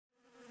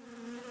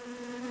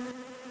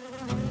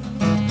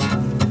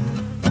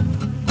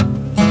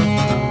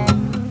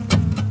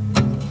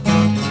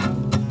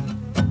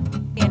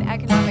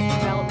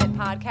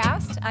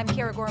I'm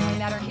Kara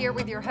Gormley-Nutter here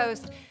with your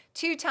host,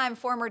 two-time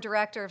former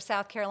director of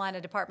South Carolina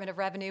Department of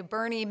Revenue,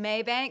 Bernie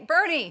Maybank.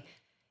 Bernie,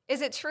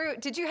 is it true?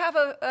 Did you have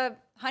a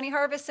honey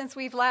harvest since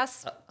we've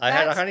last I met?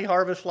 had a honey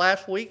harvest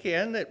last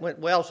weekend. It went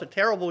well. It's a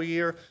terrible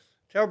year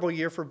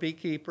for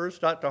beekeepers.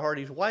 Dr.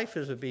 Hardee's wife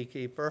is a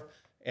beekeeper,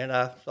 and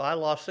so I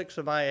lost 6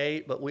 of my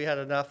 8, but we had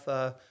enough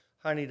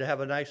honey to have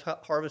a nice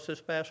harvest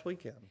this past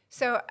weekend.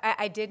 So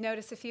I did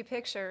notice a few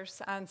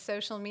pictures on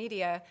social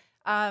media.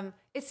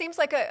 It seems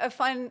like a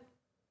fun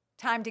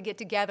time to get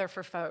together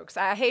for folks.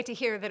 I hate to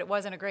hear that it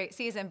wasn't a great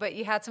season, but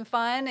you had some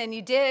fun, and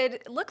you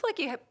did look like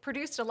you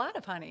produced a lot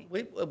of honey.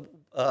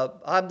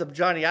 I'm the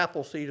Johnny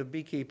Appleseed of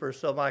beekeepers,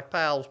 so my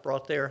pals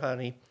brought their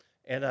honey,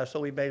 and so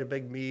we made a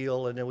big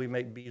meal, and then we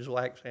make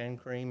beeswax, hand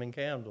cream, and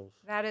candles.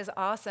 That is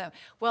awesome.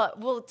 Well,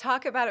 we'll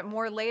talk about it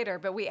more later,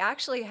 but we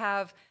actually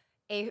have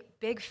a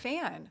big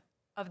fan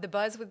of the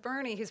Buzz with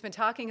Bernie who's been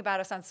talking about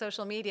us on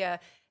social media,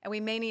 and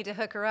we may need to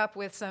hook her up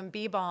with some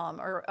bee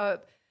balm or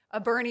a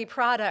Bernie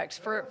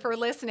product for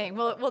listening.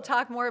 We'll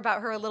talk more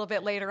about her a little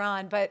bit later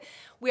on, but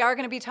we are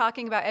going to be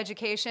talking about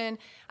education.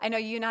 I know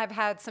you and I have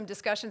had some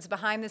discussions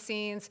behind the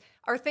scenes.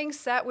 Are things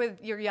set with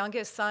your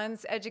youngest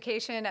son's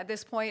education at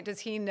this point?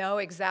 Does he know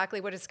exactly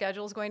what his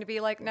schedule is going to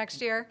be like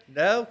next year?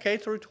 No, K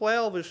through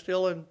 12 is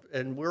still in,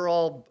 and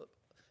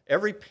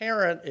every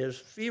parent is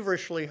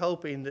feverishly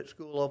hoping that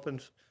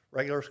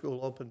regular school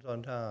opens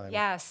on time.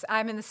 Yes,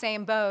 I'm in the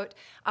same boat.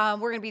 We're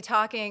going to be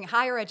talking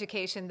higher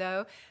education,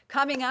 though.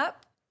 Coming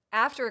up,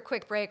 after a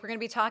quick break, we're going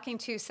to be talking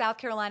to South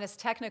Carolina's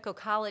Technical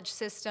College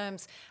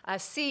System's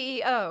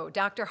CEO.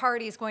 Dr.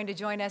 Hardee is going to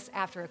join us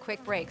after a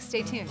quick break.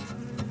 Stay tuned.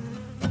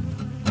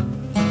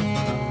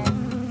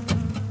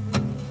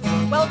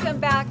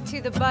 Welcome back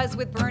to the Buzz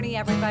with Bernie,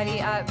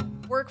 everybody.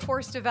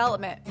 Workforce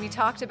development. We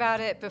talked about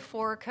it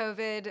before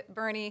COVID,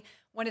 Bernie.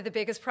 One of the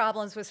biggest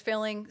problems was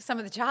filling some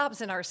of the jobs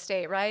in our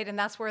state, right? And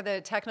that's where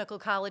the technical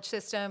college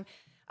system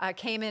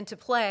came into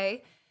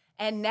play.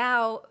 And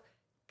now,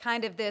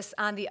 kind of this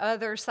on the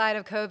other side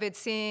of COVID,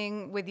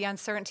 seeing with the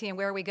uncertainty and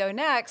where we go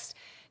next,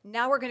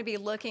 now we're going to be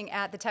looking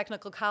at the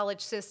technical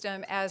college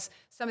system as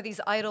some of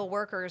these idle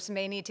workers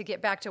may need to get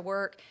back to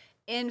work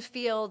in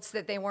fields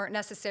that they weren't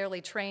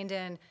necessarily trained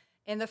in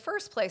the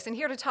first place. And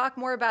here to talk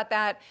more about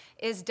that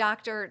is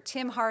Dr.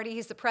 Tim Hardee.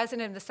 He's the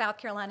president of the South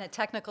Carolina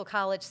Technical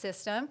College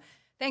System.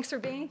 Thanks for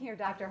being here,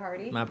 Dr.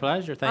 Hardee. My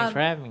pleasure. Thanks for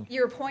having me.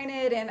 You were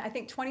appointed in, I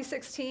think,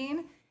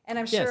 2016, and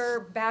I'm sure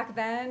back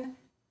then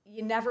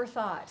you never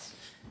thought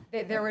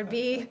that there would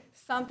be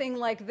something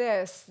like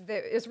this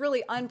that is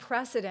really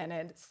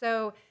unprecedented.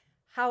 So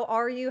how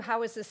are you?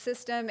 How is the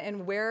system,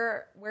 and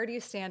where do you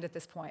stand at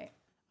this point?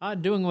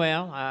 Doing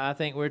well. I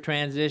think we're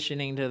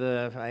transitioning to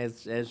the,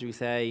 as we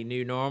say,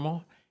 new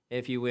normal,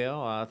 if you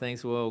will.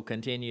 Things will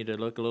continue to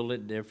look a little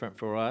bit different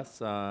for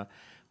us.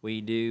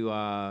 We do,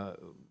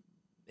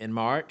 in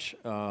March,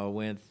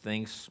 when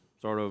things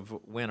sort of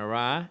went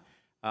awry,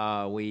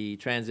 we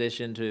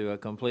transitioned to a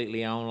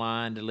completely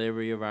online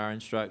delivery of our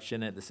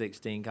instruction at the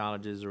 16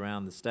 colleges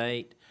around the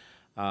state.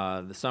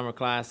 The summer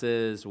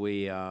classes,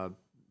 we,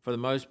 for the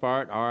most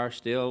part, are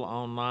still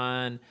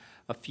online.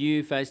 A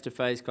few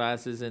face-to-face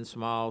classes in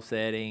small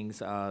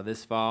settings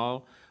this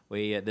fall.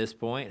 We, at this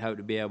point, hope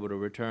to be able to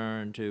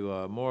return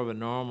to more of a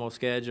normal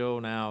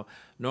schedule. Now,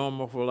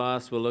 normal for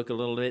us will look a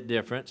little bit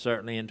different,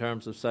 certainly in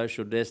terms of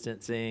social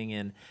distancing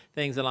and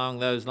things along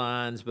those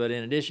lines. But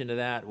in addition to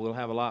that, we'll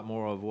have a lot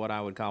more of what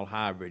I would call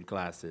hybrid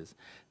classes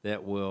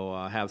that will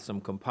have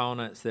some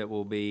components that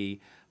will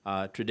be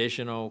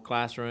traditional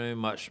classroom,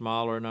 much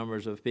smaller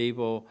numbers of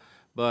people.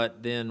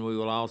 But then we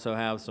will also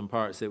have some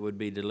parts that would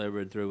be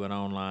delivered through an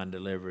online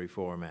delivery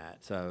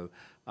format. So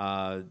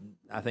I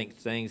think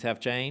things have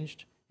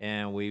changed,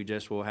 and we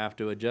just will have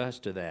to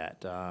adjust to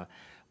that.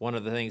 One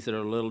of the things that are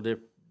a little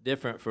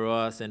different for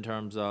us in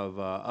terms of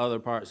other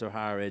parts of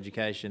higher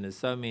education is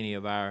so many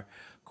of our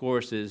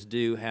courses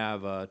do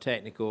have a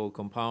technical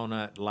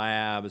component,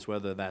 labs,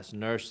 whether that's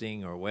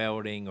nursing or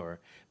welding or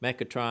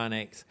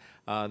mechatronics.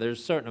 There's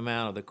a certain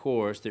amount of the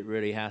course that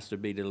really has to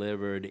be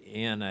delivered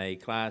in a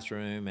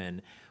classroom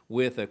and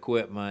with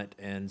equipment,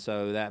 and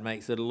so that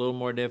makes it a little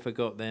more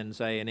difficult than,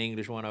 say, an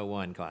English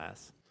 101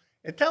 class.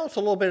 And tell us a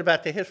little bit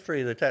about the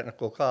history of the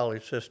technical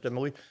college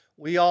system.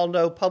 We all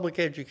know public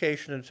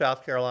education in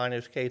South Carolina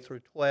is K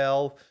through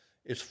 12.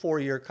 It's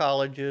 4-year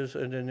colleges,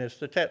 and then it's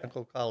the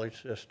technical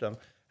college system.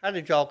 How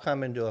did y'all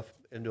come into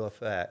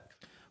effect?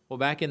 Well,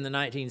 back in the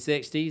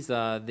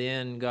 1960s,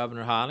 then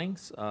Governor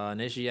Hollings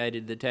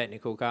initiated the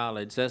technical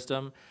college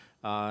system.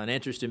 An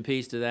interesting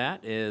piece to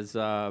that is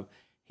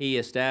he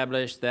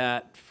established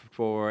that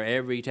for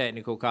every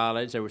technical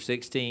college, there were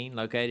 16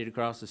 located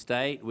across the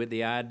state, with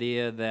the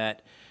idea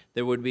that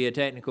there would be a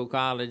technical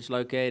college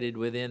located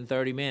within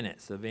 30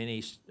 minutes of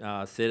any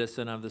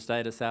citizen of the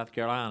state of South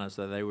Carolina.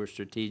 So they were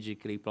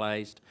strategically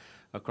placed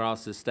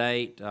across the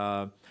state.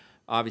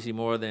 Obviously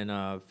more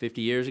than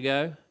 50 years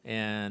ago,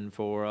 and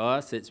for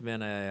us it's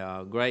been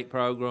a great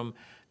program,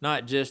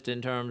 not just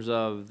in terms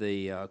of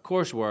the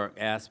coursework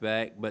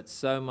aspect, but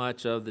so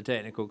much of the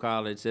technical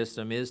college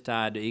system is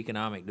tied to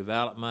economic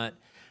development,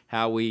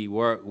 how we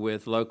work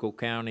with local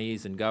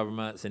counties and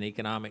governments and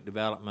economic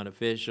development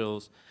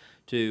officials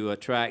to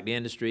attract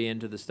industry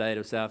into the state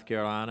of South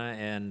Carolina,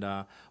 and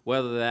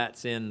whether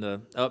that's in the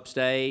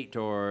upstate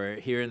or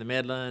here in the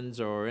Midlands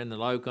or in the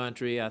low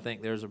country, I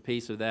think there's a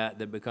piece of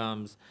that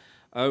becomes,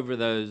 over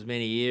those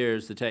many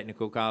years, the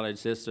technical college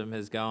system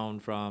has gone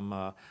from,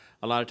 a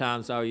lot of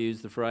times I'll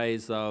use the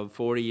phrase of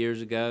 40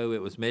 years ago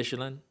it was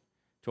Michelin,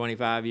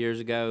 25 years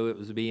ago it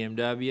was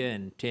BMW,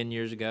 and 10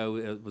 years ago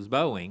it was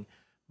Boeing.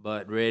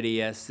 But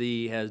Ready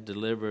SC has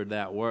delivered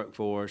that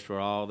workforce for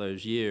all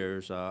those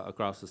years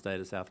across the state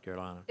of South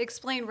Carolina.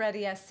 Explain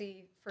Ready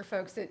SC for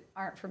folks that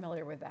aren't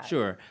familiar with that.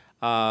 Sure.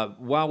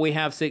 While we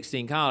have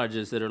 16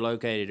 colleges that are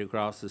located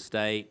across the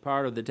state,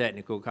 part of the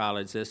technical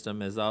college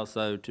system is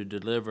also to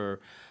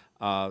deliver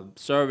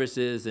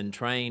services and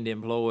trained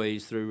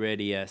employees through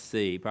Ready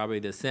SC. Probably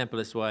the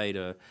simplest way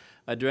to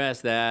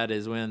address that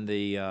is when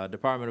the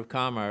Department of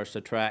Commerce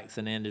attracts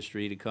an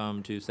industry to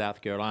come to South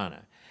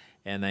Carolina,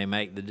 and they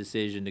make the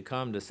decision to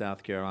come to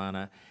South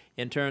Carolina.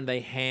 In turn,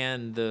 they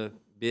hand the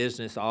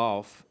business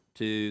off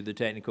to the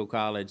technical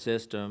college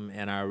system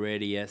and our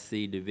Ready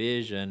SC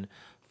division.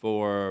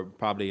 For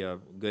probably a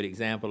good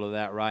example of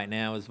that right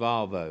now is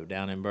Volvo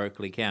down in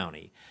Berkeley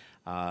County.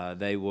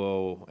 They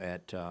will,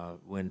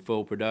 when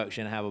full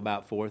production, have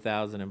about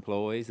 4,000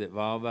 employees at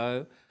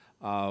Volvo.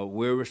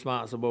 We're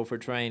responsible for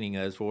training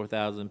those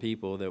 4,000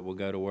 people that will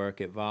go to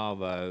work at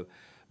Volvo,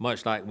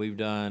 much like we've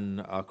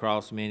done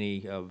across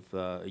many of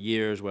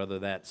years, whether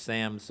that's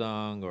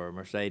Samsung or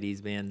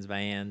Mercedes-Benz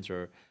vans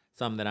or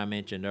some that I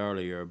mentioned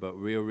earlier. But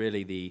we're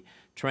really the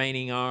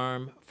training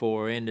arm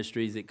for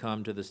industries that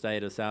come to the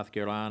state of South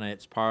Carolina.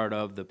 It's part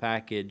of the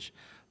package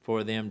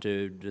for them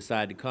to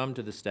decide to come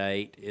to the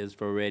state is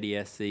for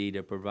Ready SC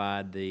to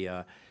provide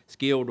the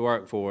skilled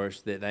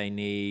workforce that they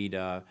need.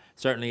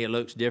 Certainly it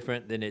looks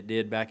different than it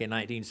did back in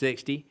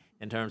 1960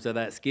 in terms of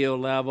that skill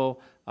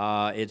level.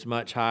 It's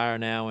much higher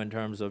now in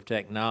terms of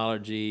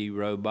technology,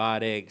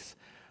 robotics,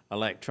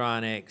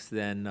 electronics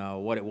than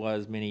what it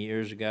was many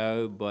years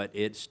ago, but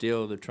it's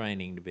still the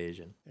training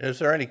division. Is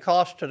there any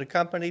cost to the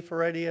company for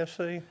Ready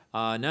SC?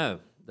 No.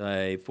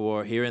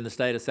 For here in the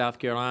state of South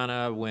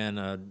Carolina, when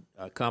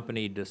a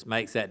company just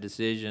makes that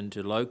decision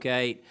to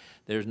locate,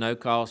 there's no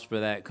cost for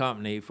that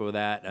company for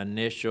that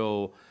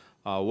initial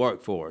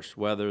workforce,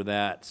 whether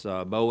that's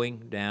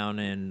Boeing down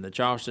in the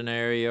Charleston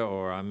area,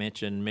 or I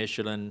mentioned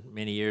Michelin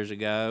many years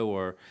ago,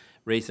 or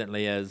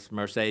recently as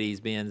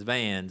Mercedes-Benz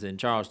vans in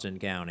Charleston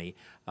County.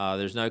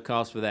 There's no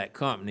cost for that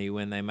company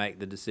when they make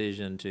the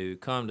decision to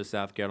come to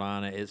South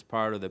Carolina. It's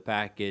part of the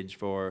package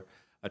for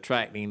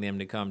attracting them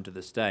to come to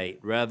the state,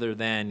 rather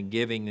than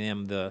giving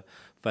them the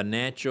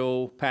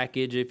financial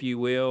package, if you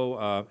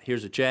will.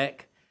 Here's a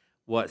check.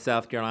 What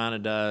South Carolina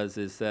does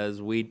is says,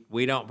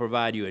 we don't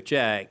provide you a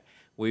check,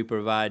 we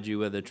provide you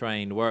with a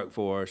trained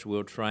workforce.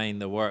 We'll train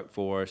the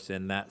workforce,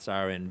 and that's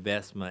our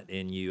investment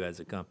in you as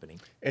a company.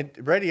 And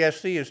Ready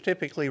SC is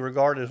typically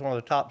regarded as one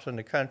of the tops in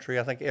the country.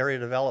 I think Area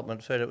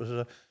Development said it was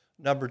a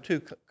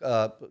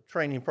 #2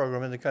 training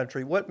program in the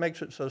country. What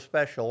makes it so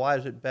special? Why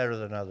is it better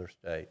than other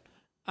states?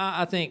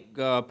 I think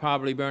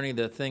probably, Bernie,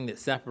 the thing that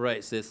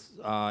separates this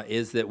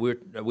is that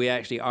we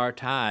actually are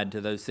tied to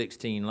those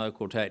 16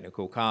 local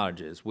technical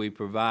colleges. We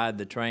provide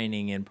the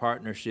training in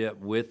partnership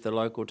with the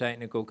local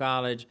technical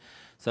college,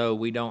 so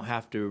we don't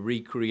have to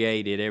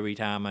recreate it every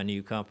time a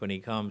new company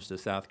comes to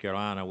South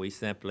Carolina. We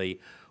simply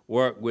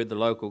work with the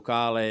local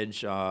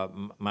college.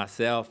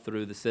 Myself,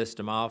 through the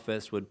system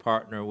office, would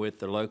partner with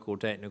the local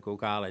technical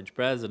college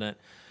president,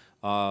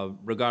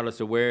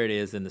 regardless of where it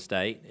is in the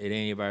state, at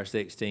any of our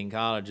 16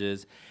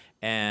 colleges,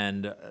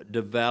 and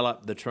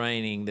develop the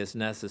training that's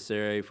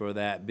necessary for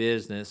that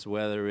business,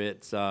 whether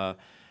it's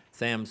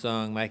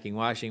Samsung making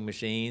washing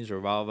machines or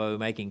Volvo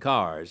making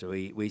cars.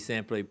 We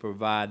simply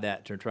provide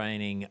that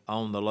training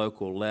on the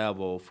local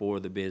level for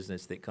the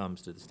business that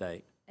comes to the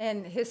state.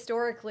 And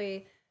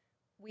historically,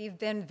 we've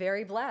been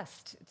very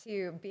blessed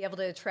to be able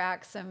to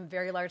attract some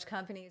very large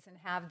companies and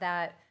have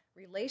that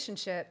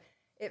relationship.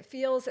 It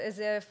feels as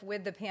if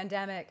with the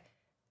pandemic,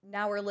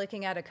 now we're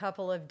looking at a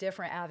couple of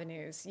different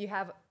avenues. You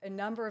have a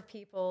number of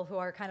people who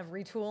are kind of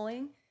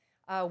retooling,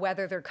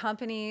 whether they're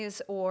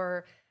companies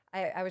or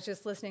I was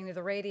just listening to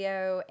the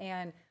radio,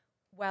 and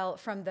well,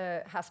 from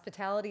the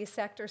hospitality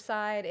sector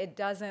side, it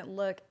doesn't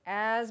look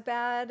as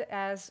bad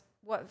as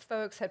what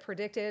folks had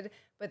predicted,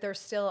 but there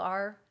still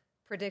are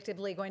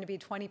predictably going to be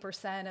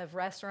 20% of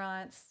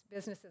restaurants,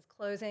 businesses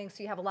closing.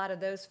 So you have a lot of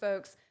those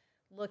folks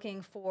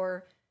looking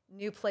for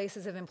new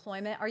places of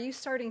employment. Are you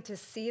starting to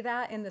see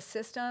that in the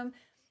system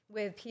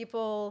with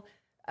people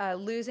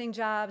losing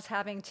jobs,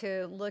 having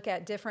to look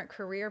at different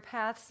career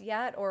paths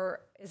yet?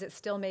 Or is it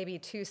still maybe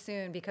too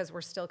soon because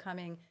we're still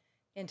coming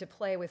into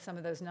play with some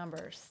of those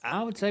numbers?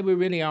 I would say we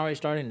really are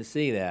starting to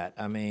see that.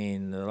 I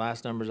mean, the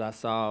last numbers I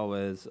saw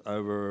was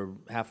over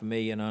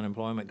 500,000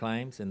 unemployment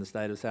claims in the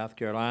state of South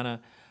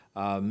Carolina.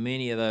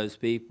 Many of those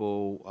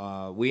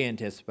people, we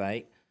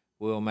anticipate,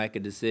 will make a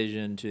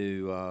decision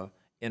to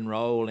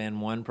enroll in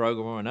one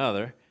program or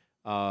another.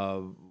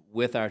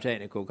 with our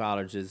technical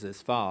colleges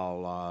this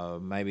fall.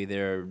 Maybe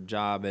their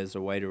job as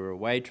a waiter or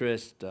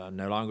waitress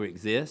no longer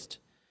exists,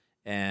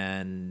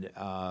 and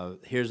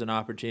here's an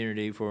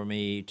opportunity for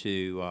me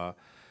to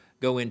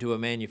go into a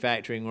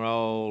manufacturing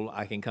role.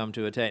 I can come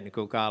to a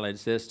technical college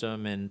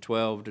system in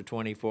 12 to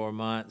 24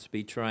 months,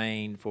 be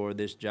trained for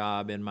this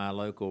job in my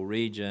local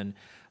region.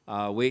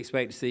 We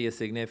expect to see a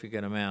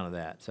significant amount of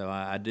that. So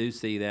I do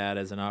see that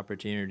as an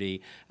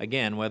opportunity,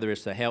 again, whether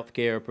it's the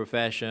healthcare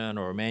profession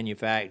or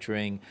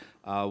manufacturing,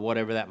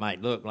 whatever that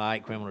might look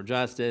like, criminal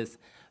justice.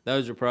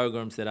 Those are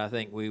programs that I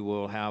think we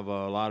will have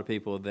a lot of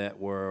people that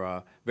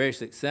were very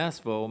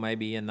successful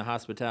maybe in the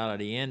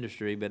hospitality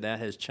industry, but that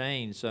has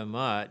changed so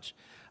much,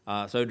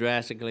 so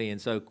drastically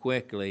and so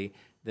quickly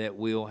that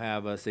we'll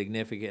have a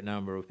significant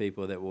number of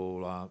people that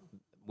will,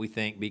 we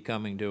think, be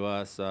coming to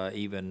us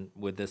even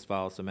with this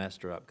fall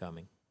semester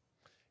upcoming.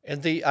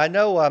 And I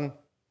know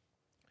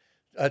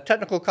a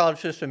technical college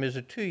system is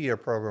a 2-year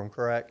program,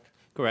 correct?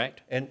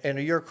 Correct. And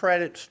are your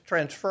credits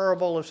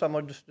transferable if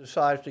someone just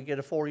decides to get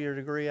a 4-year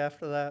degree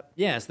after that?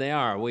 Yes, they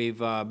are. We've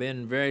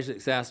been very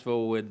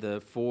successful with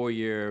the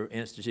 4-year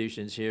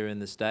institutions here in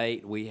the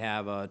state. We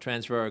have a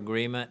transfer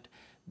agreement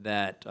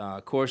that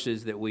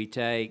courses that we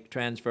take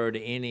transfer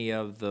to any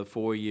of the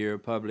 4-year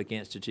public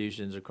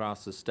institutions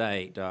across the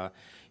state.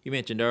 You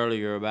mentioned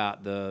earlier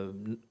about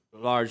the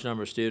large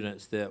number of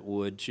students that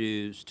would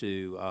choose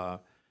to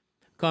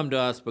come to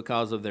us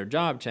because of their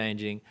job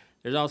changing.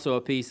 There's also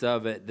a piece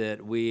of it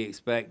that we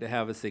expect to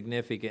have a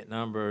significant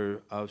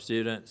number of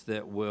students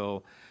that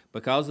will,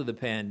 because of the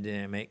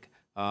pandemic,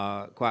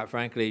 quite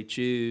frankly,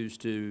 choose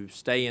to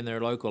stay in their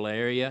local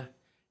area.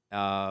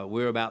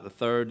 We're about the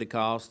third the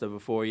cost of a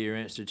 4-year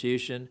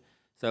institution.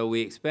 So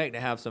we expect to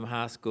have some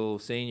high school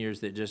seniors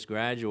that just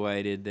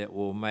graduated that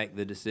will make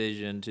the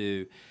decision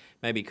to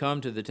maybe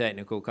come to the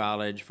technical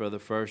college for the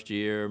first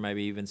year,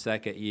 maybe even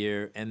second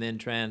year, and then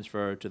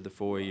transfer to the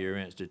 4-year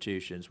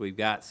institutions. We've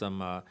got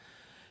some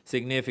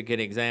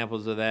significant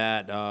examples of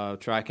that.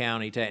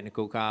 Tri-County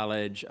Technical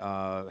College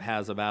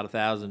has about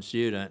 1,000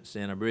 students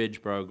in a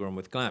bridge program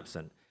with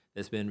Clemson.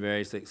 It's been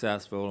very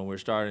successful, and we're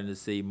starting to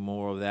see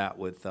more of that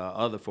with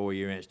other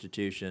 4-year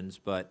institutions.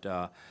 But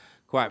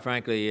quite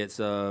frankly, it's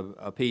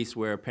a piece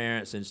where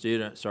parents and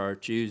students are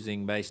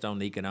choosing based on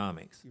the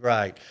economics.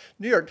 Right.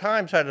 New York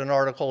Times had an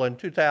article in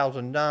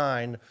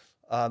 2009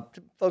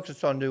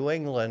 focused on New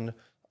England,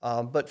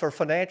 but for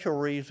financial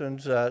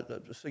reasons,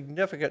 a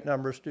significant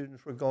number of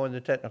students were going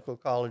the technical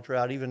college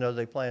route, even though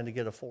they planned to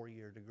get a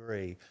 4-year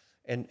degree.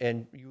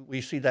 And we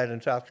see that in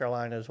South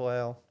Carolina as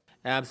well.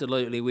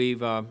 Absolutely.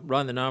 We've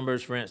run the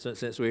numbers, for instance,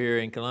 since we're here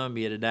in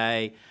Columbia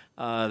today.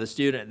 The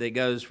student that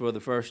goes for the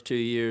first 2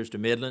 years to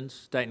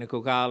Midlands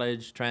Technical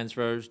College,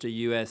 transfers to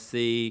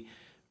USC,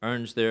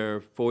 earns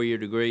their 4-year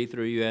degree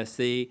through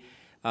USC,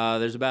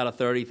 there's about a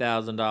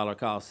 $30,000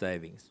 cost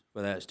savings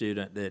for that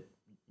student that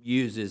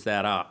uses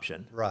that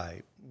option.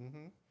 Right.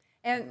 Mm-hmm.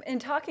 And in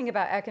talking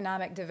about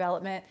economic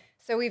development,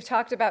 so we've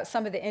talked about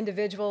some of the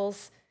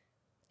individuals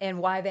and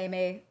why they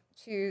may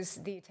choose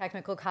the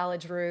technical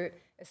college route,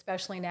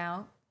 especially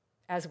now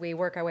as we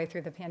work our way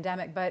through the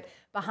pandemic. But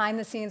behind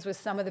the scenes with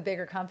some of the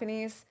bigger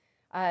companies,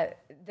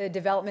 the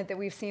development that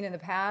we've seen in the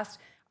past,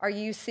 are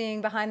you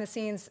seeing behind the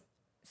scenes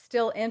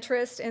still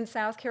interest in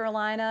South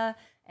Carolina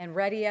and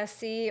Ready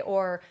SC,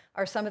 or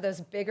are some of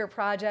those bigger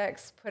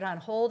projects put on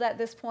hold at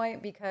this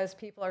point because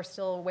people are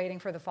still waiting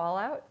for the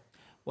fallout?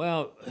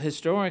 Well,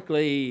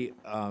 historically,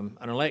 an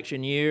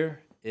election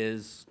year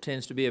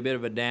tends to be a bit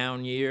of a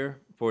down year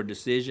for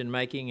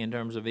decision-making in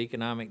terms of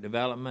economic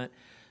development.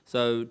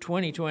 So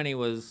 2020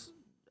 was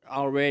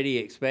already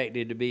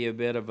expected to be a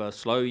bit of a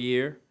slow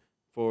year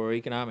for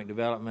economic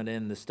development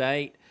in the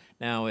state.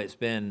 Now it's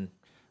been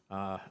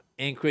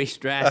increased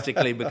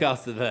drastically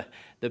because of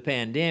the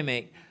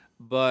pandemic,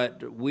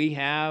 but we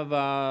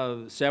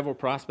have several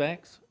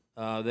prospects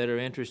that are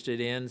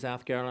interested in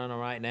South Carolina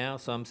right now,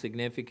 some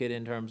significant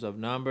in terms of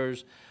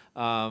numbers,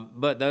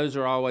 but those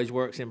are always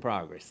works in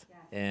progress. Yeah.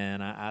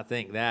 And I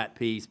think that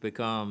piece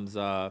becomes,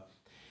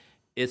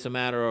 it's a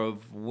matter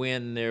of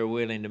when they're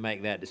willing to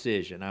make that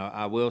decision.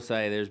 I will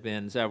say there's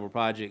been several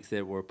projects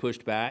that were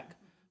pushed back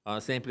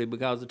simply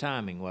because the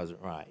timing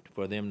wasn't right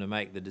for them to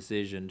make the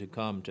decision to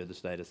come to the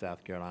state of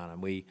South Carolina.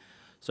 And we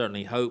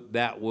certainly hope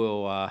that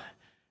will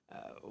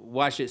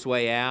wash its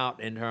way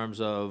out in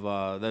terms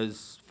of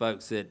those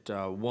folks that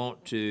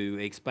want to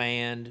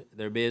expand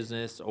their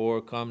business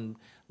or come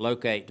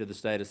locate to the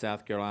state of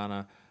South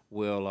Carolina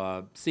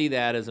will see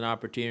that as an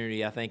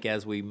opportunity, I think,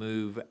 as we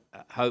move,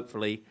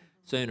 hopefully,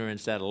 sooner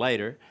instead of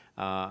later,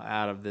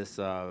 out of this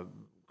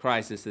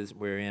crisis that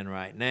we're in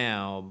right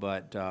now.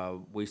 But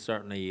we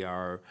certainly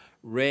are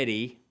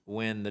ready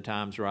when the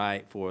time's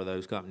right for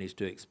those companies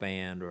to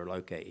expand or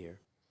locate here.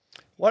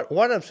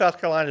 One of South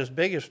Carolina's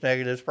biggest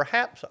negatives,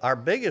 perhaps our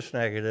biggest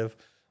negative,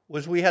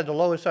 was we had the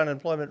lowest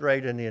unemployment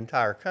rate in the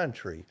entire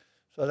country.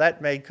 So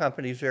that made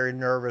companies very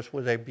nervous,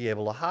 would they be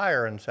able to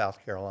hire in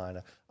South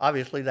Carolina?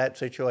 Obviously, that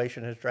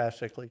situation has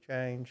drastically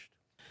changed.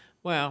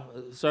 Well,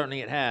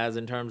 certainly it has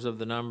in terms of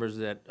the numbers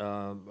that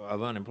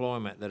of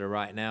unemployment that are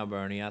right now,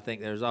 Bernie. I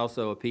think there's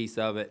also a piece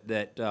of it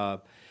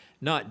that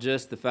not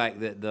just the fact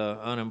that the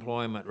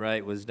unemployment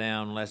rate was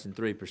down less than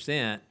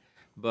 3%,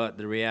 but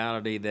the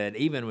reality that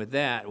even with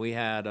that, we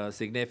had a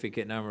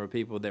significant number of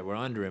people that were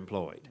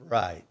underemployed.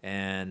 Right.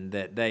 And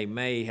that they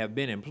may have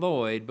been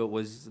employed, but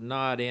was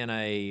not in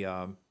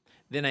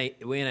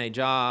a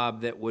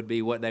job that would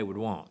be what they would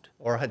want.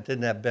 Or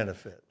didn't have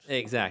benefits.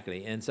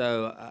 Exactly. And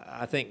so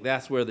I think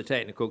that's where the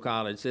technical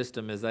college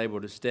system is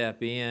able to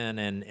step in,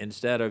 and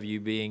instead of you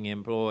being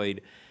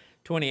employed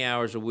 20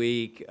 hours a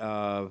week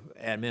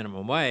at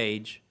minimum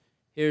wage,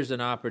 here's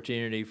an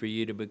opportunity for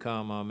you to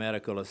become a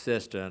medical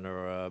assistant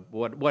or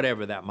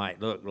whatever that might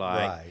look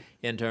like Right.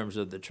 in terms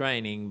of the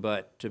training,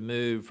 but to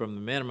move from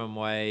the minimum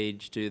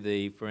wage to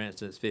the, for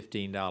instance,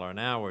 $15 an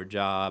hour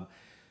job,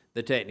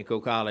 the technical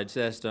college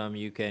system,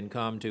 you can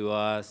come to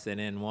us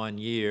and in 1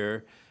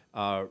 year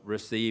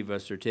receive a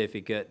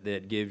certificate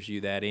that gives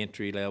you that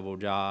entry-level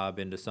job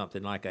into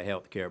something like a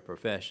healthcare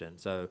profession.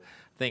 So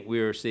I think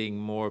we're seeing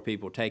more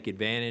people take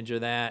advantage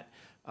of that.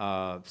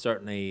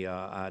 Certainly,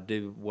 I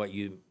do what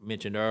you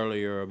mentioned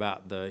earlier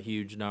about the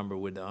huge number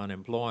with the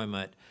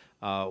unemployment.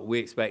 We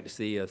expect to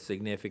see a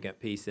significant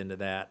piece into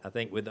that. I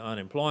think with the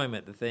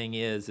unemployment, the thing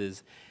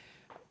is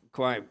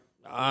quite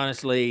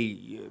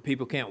honestly,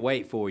 people can't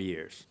wait 4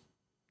 years.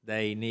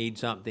 They need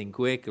something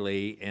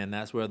quickly, and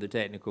that's where the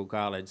technical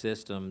college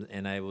system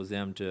enables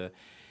them to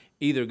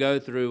either go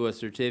through a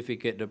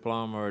certificate,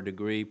 diploma, or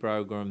degree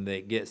program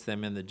that gets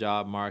them in the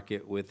job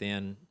market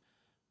within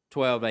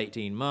 12 to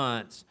 18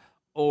 months,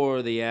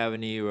 or the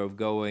avenue of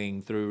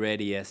going through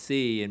Ready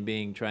SC and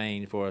being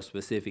trained for a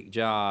specific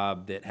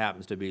job that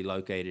happens to be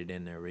located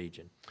in their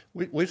region.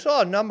 We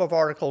saw a number of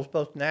articles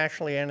both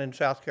nationally and in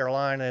South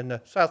Carolina, and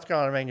the South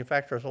Carolina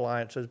Manufacturers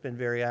Alliance has been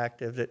very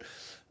active, that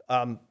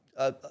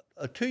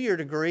a 2-year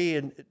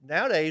degree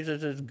nowadays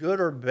is as good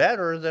or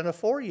better than a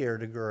 4-year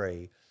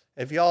degree.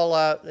 If y'all,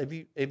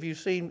 if you've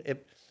seen,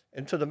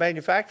 and so the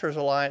Manufacturers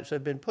Alliance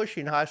have been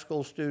pushing high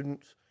school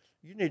students,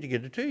 you need to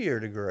get a 2-year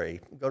degree.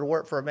 Go to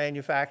work for a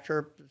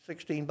manufacturer,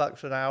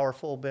 $16 an hour,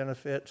 full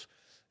benefits.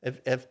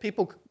 If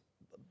people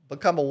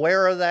become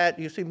aware of that,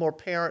 you see more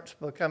parents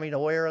becoming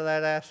aware of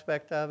that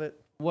aspect of it?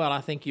 Well,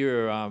 I think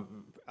you're,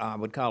 I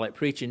would call it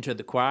preaching to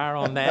the choir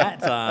on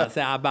that.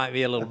 So I might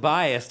be a little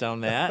biased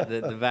on that,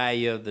 the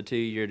value of the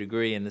 2-year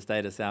degree in the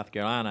state of South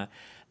Carolina.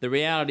 The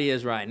reality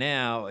is right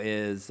now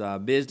is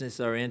business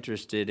are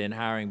interested in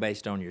hiring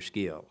based on your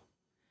skill.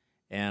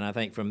 And I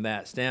think from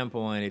that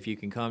standpoint, if you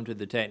can come to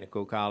the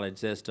technical college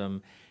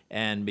system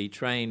and be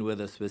trained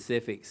with a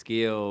specific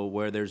skill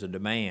where there's a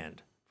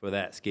demand for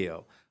that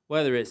skill,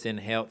 whether it's in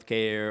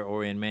healthcare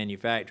or in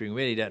manufacturing,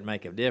 really doesn't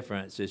make a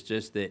difference. It's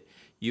just that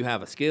you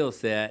have a skill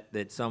set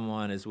that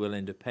someone is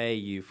willing to pay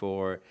you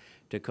for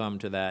to come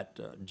to that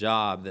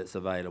job that's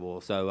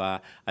available. So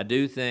I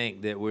do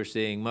think that we're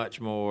seeing much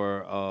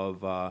more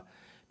of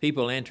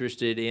people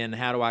interested in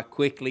how do I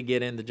quickly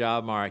get in the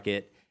job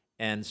market,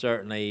 and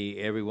certainly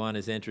everyone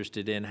is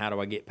interested in how do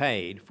I get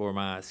paid for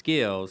my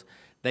skills.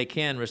 They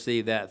can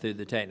receive that through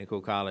the technical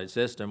college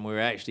system.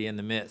 We're actually in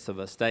the midst of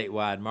a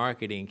statewide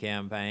marketing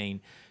campaign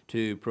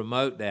to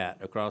promote that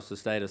across the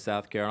state of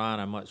South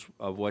Carolina, much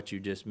of what you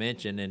just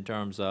mentioned in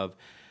terms of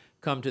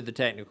come to the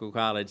technical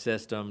college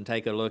system,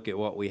 take a look at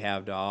what we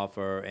have to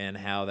offer and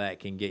how that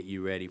can get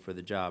you ready for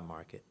the job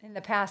market. In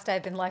the past,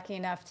 I've been lucky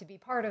enough to be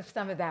part of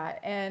some of that,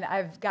 and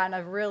I've gotten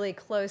a really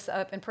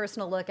close-up and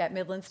personal look at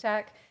Midlands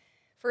Tech.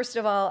 First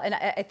of all, and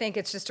I think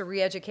it's just a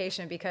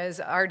re-education because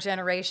our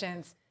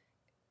generation's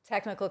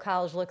technical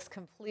college looks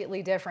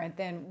completely different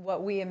than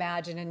what we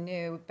imagined and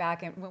knew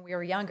back when we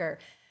were younger.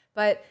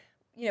 But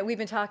you know, we've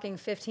been talking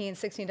 $15,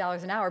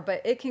 $16 an hour,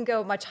 but it can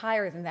go much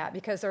higher than that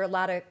because there are a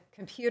lot of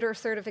computer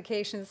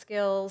certification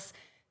skills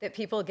that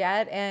people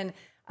get. And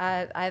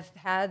I've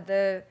had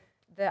the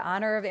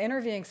honor of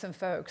interviewing some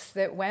folks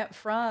that went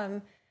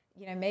from,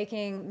 you know,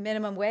 making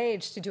minimum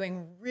wage to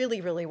doing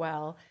really, really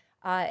well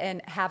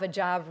and have a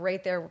job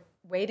right there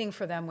waiting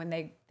for them when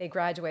they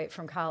graduate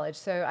from college.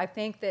 So I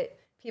think that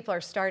people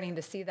are starting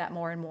to see that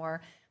more and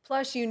more.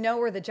 Plus, you know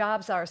where the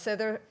jobs are.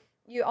 So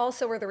you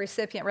also were the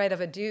recipient, right,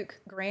 of a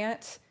Duke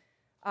grant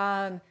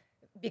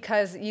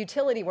because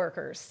utility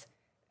workers,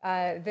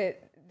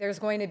 that there's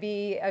going to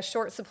be a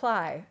short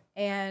supply,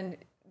 and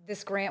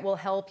this grant will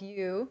help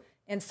you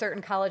in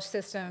certain college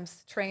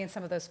systems train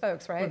some of those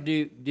folks, right?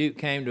 Well, Duke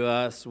came to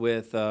us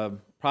with a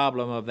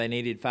problem of they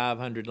needed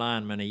 500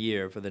 linemen a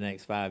year for the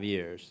next 5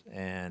 years,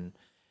 and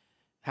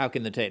how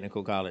can the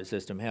technical college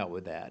system help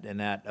with that? And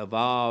that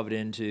evolved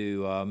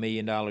into a $1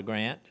 million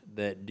grant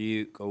that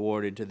Duke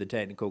awarded to the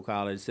technical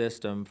college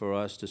system for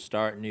us to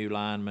start new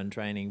lineman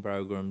training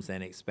programs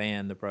and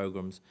expand the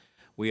programs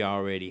we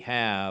already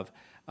have,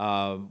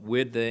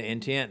 with the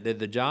intent that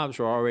the jobs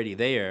were already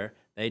there.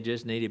 They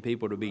just needed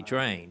people to be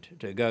trained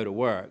to go to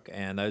work.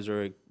 And those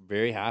are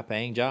very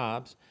high-paying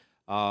jobs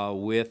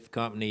with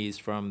companies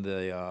from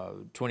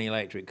the 20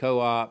 Electric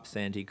Co-op,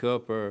 Santee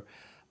Cooper,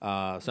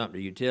 Sumter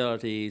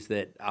Utilities,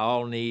 that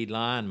all need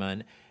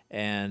linemen.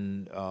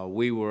 and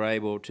we were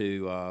able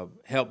to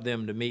help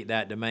them to meet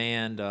that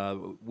demand.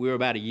 We're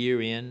about a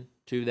year in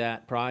to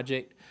that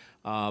project,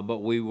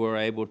 but we were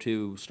able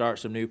to start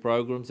some new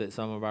programs at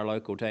some of our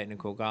local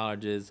technical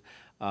colleges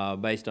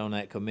based on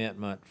that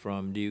commitment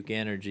from Duke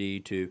Energy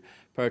to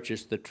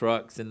purchase the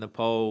trucks and the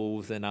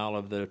poles and all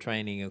of the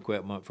training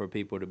equipment for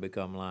people to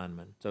become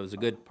linemen. So it was a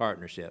good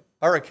partnership.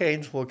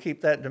 Hurricanes will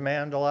keep that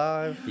demand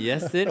alive?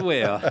 Yes, it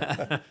will.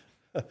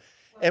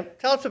 And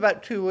tell us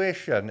about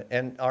tuition,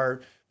 and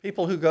are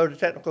people who go to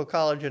technical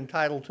college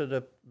entitled to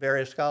the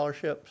various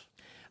scholarships?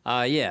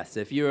 Yes,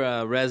 if you're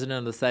a resident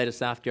of the state of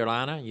South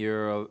Carolina,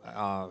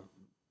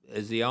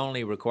 is the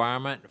only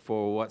requirement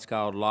for what's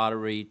called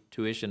lottery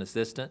tuition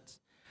assistance.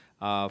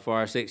 For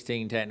our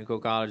 16 technical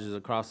colleges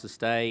across the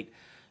state,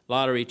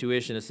 lottery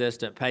tuition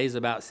assistant pays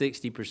about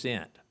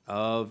 60%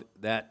 of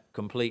that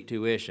complete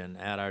tuition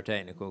at our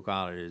technical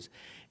colleges.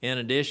 In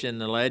addition,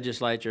 the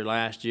legislature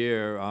last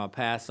year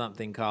passed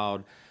something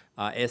called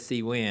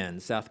SC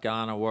WIN, South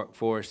Carolina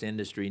Workforce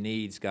Industry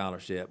Needs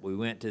Scholarship. We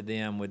went to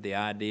them with the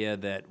idea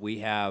that we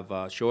have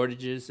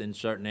shortages in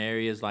certain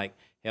areas like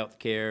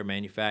healthcare,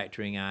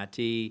 manufacturing,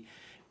 IT,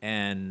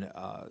 and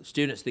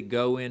students that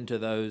go into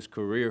those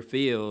career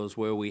fields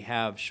where we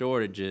have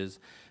shortages,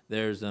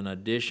 there's an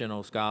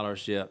additional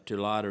scholarship to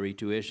lottery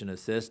tuition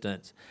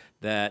assistance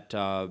that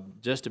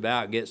just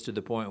about gets to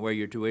the point where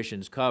your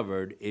tuition's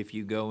covered if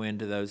you go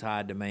into those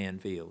high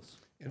demand fields.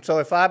 And so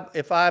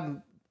if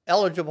I'm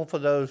eligible for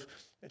those,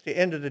 at the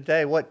end of the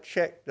day, what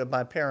check do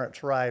my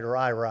parents write or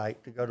I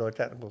write to go to a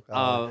technical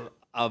college?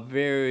 A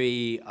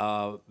very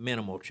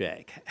minimal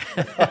check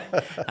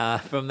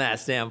from that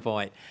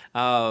standpoint.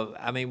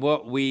 I mean,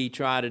 what we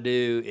try to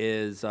do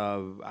is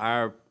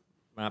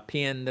my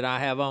pen that I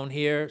have on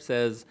here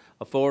says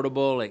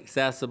affordable,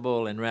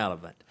 accessible, and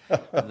relevant.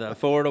 The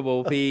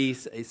affordable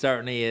piece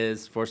certainly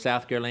is for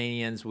South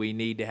Carolinians. We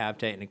need to have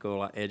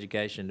technical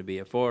education to be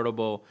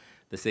affordable.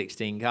 The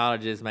 16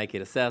 colleges make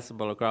it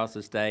accessible across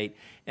the state.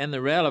 And the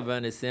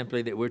relevant is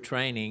simply that we're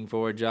training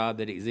for a job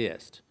that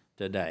exists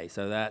today.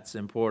 So that's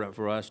important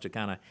for us to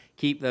kind of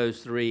keep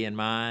those three in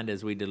mind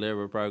as we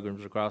deliver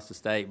programs across the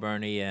state,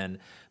 Bernie. And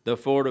the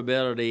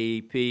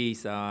affordability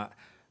piece, a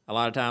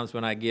lot of times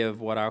when I give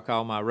what I'll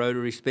call my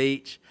Rotary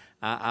speech,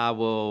 I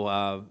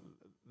will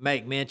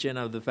make mention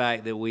of the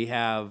fact that we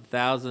have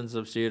thousands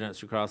of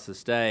students across the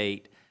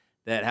state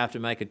that have to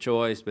make a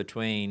choice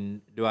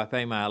between, do I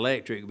pay my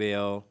electric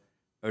bill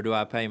or do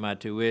I pay my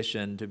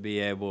tuition to be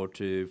able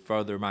to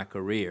further my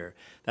career?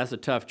 That's a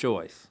tough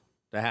choice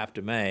to have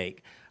to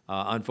make.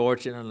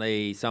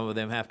 Unfortunately, some of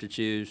them have to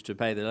choose to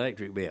pay the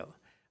electric bill.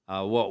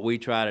 What we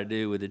try to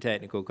do with the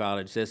technical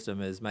college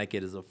system is make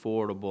it as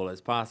affordable as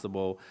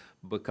possible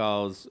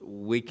because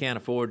we can't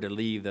afford to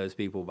leave those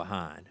people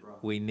behind.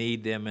 Right. We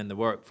need them in the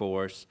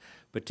workforce,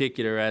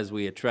 particularly as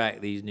we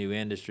attract these new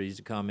industries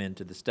to come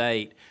into the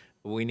state.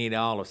 We need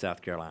all of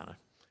South Carolina.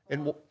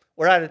 And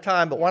we're out of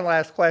time, but one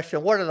last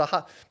question. What are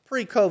the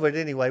pre-COVID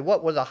anyway,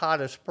 what were the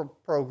hottest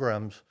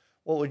programs?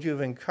 What would you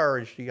have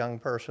encouraged a young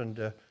person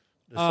to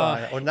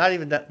sign up? Or not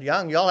even that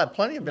young, y'all have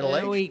plenty of middle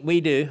age.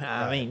 We do.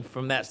 I mean,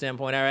 from that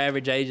standpoint, our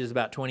average age is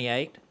about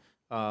 28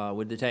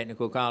 with the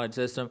technical college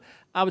system.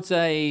 I would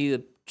say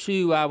the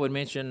two I would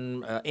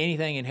mention,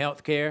 anything in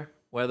healthcare,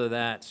 whether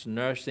that's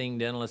nursing,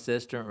 dental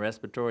assistant,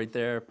 respiratory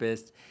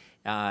therapist.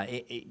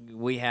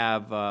 We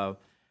have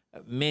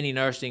many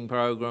nursing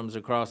programs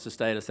across the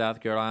state of South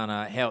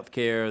Carolina.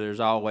 Healthcare, there's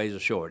always a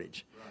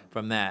shortage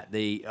from that.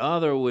 The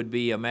other would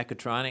be a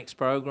mechatronics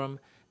program.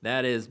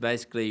 That is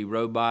basically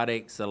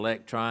robotics,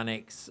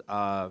 electronics,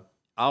 all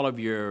of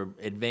your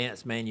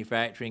advanced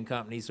manufacturing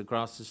companies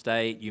across the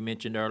state. You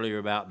mentioned earlier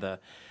about a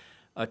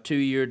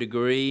 2-year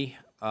degree.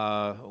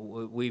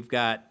 We've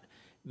got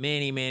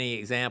many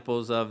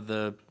examples of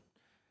the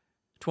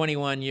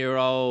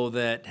 21-year-old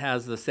that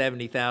has the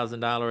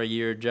 $70,000 a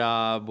year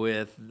job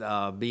with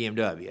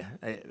BMW.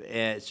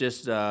 It's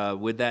just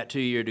with that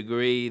 2-year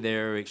degree,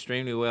 they're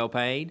extremely well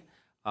paid.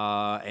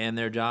 And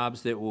they're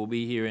jobs that will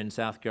be here in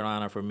South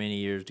Carolina for many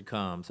years to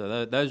come.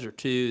 So those are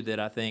two that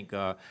I think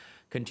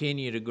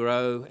continue to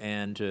grow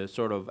and to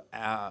sort of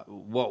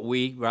what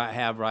we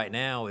have right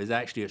now is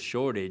actually a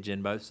shortage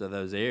in both of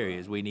those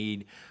areas. We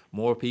need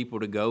more people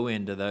to go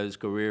into those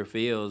career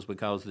fields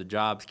because the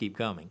jobs keep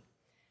coming.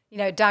 You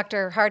know,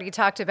 Dr. Hardee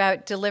talked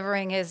about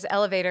delivering his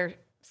elevator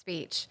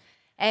speech,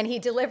 and he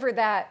delivered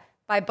that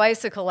by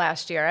bicycle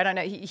last year. I don't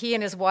know, he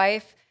and his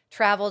wife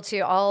traveled to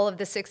all of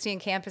the 16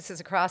 campuses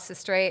across the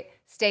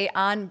state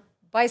on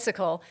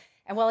bicycle.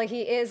 And while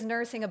he is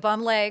nursing a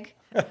bum leg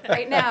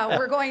right now,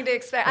 we're going to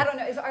expect, I don't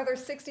know, are there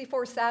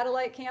 64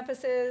 satellite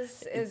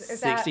campuses? Is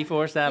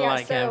 64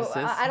 satellite campuses.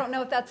 I don't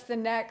know if that's the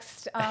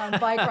next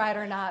bike ride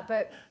or not,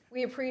 but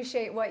we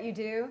appreciate what you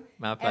do.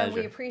 My pleasure. And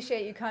we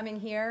appreciate you coming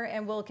here,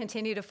 and we'll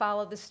continue to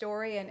follow the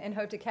story and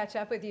hope to catch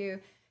up with you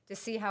to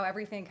see how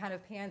everything kind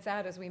of pans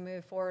out as we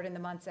move forward in the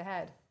months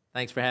ahead.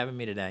 Thanks for having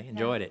me today.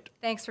 Enjoyed it.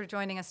 Thanks for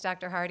joining us,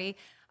 Dr. Hardee.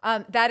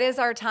 That is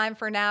our time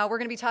for now. We're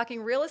going to be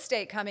talking real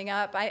estate coming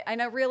up. I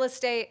know real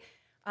estate,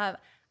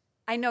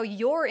 I I know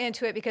you're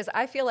into it because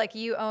I feel like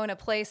you own a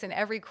place in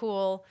every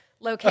cool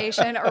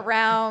location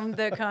around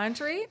the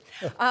country.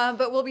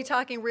 But we'll be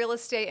talking real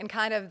estate and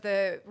kind of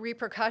the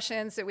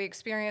repercussions that we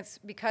experience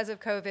because of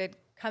COVID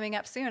coming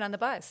up soon on the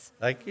buzz.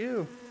 Thank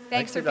you.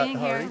 Thanks Thank for you, being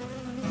Dr. here.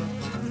 Hardee.